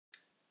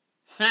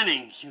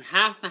fittings, you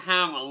have to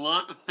have a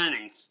lot of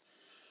fittings.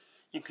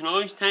 You can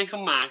always take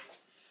them back,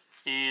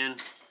 and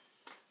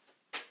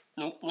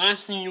the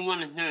last thing you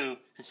want to do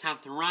is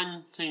have to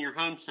run to your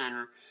home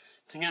center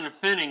to get a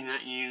fitting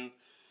that you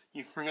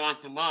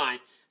forgot to buy.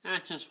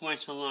 That just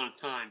wastes a lot of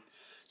time.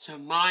 So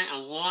buy a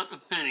lot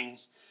of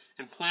fittings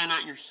and plan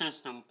out your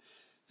system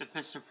if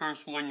it's the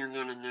first one you're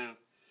going to do.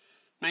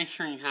 Make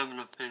sure you have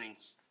enough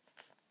fittings.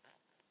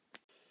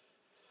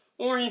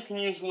 Or you can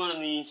use one of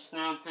these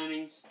snap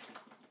fittings,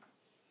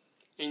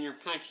 and your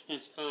PEX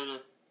just kind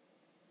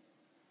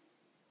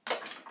of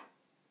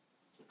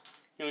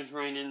goes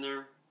right in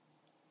there,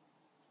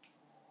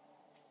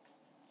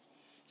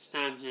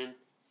 stabs in,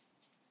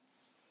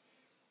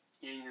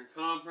 and your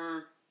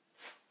copper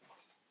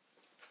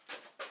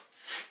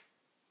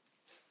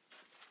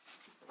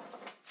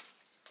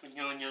would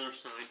go on the other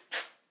side.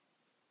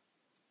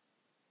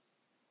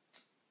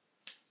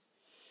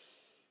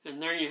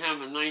 And there you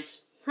have a nice,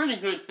 pretty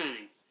good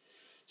fitting.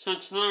 So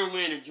it's another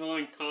way to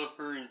join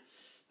copper and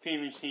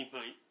PVC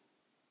pipe.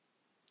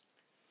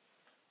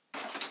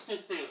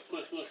 Just take a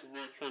quick look at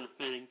that kind of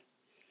fitting.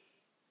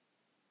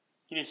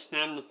 You just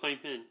snap the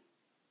pipe in.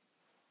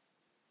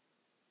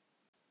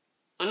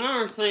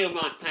 Another thing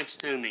about PEX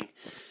tubing,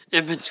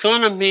 if it's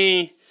going to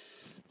be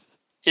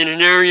in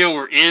an area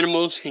where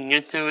animals can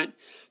get to it,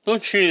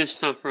 don't chew this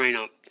stuff right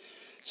up.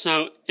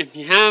 So if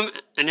you have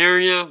an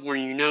area where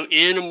you know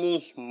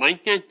animals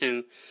might get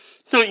to,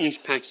 don't use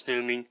PEX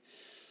tubing.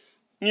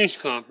 Use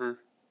copper.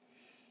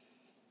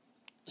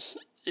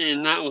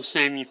 And that will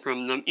save you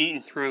from them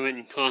eating through it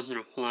and causing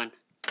a flood.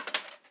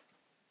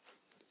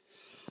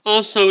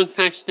 Also with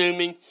PEX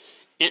tubing,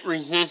 it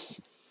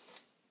resists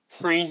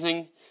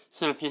freezing.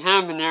 So if you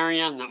have an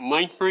area that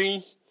might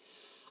freeze,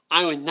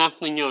 I would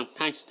definitely go with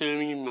PEX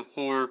tubing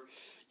before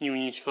you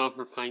use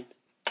copper pipe.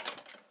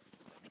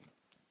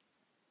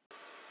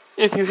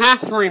 If you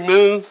have to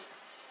remove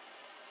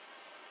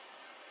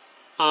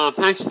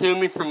PEX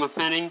tubing from a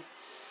fitting,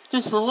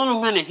 just a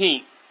little bit of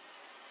heat,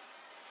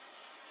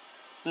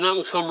 and that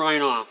will come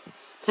right off.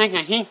 Take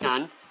a heat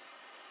gun,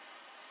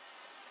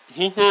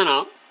 heat that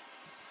up,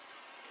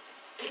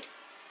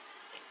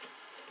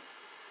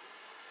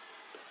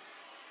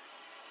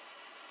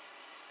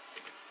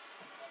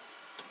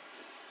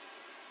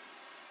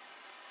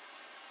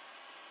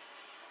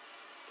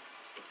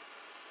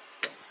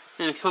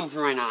 and it comes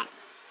right on.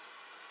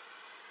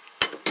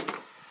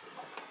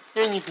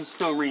 And you can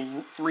still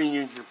reuse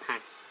your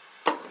PEX.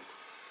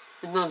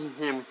 It doesn't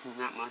damage them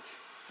that much.